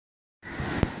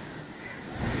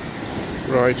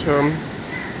Right,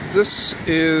 this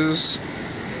is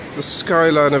the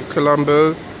skyline of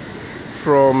Colombo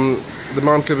from the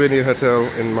Mount Lavinia Hotel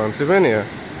in Mount Lavinia.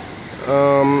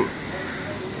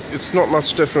 It's not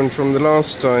much different from the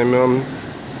last time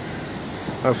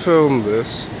I filmed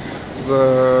this.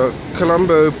 The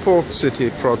Colombo Port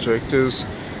City project is,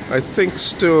 I think,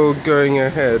 still going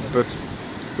ahead, but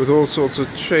with all sorts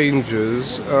of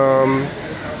changes.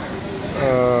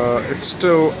 It's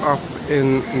still up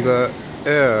in the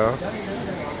air.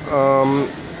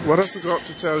 What I forgot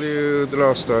to tell you the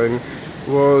last time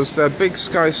was that big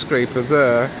skyscraper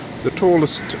there, the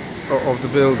tallest of the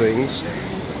buildings,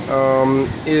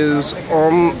 is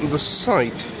on the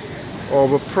site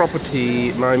of a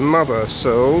property my mother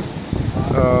sold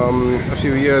a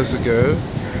few years ago,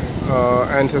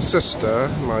 and her sister,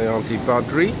 my auntie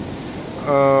Badri,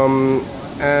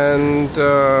 and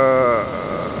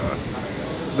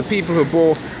the people who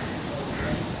bought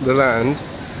the land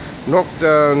knocked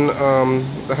down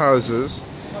the houses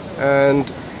and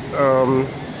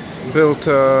built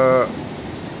a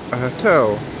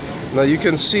hotel. Now you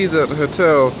can see that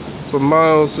hotel for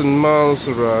miles and miles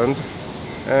around,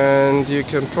 and you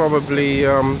can probably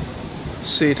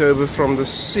see it over from the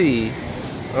sea.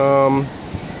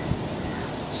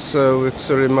 So it's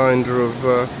a reminder of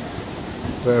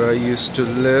where I used to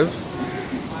live.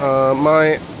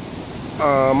 My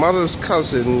mother's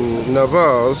cousin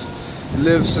Navaz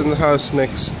lives in the house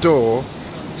next door,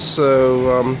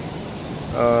 so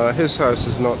his house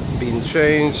has not been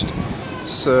changed.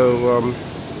 So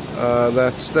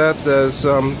that's that. There's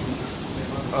a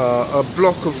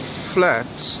block of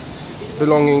flats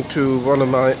belonging to one of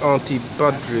my auntie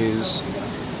Badri's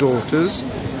daughters.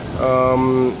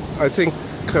 I think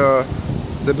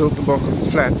they built the block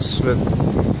of flats with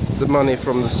the money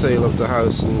from the sale of the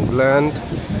house and land.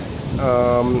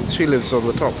 She lives on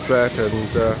the top flat,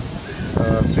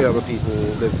 and 3 other people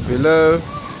live below.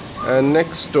 And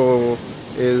next door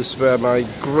is where my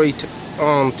great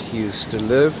aunt used to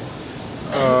live,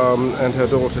 and her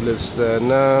daughter lives there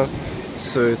now.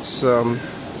 So it's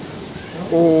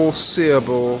all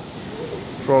seeable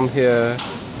from here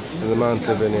in the Mount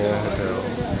Lavinia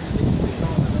Hotel.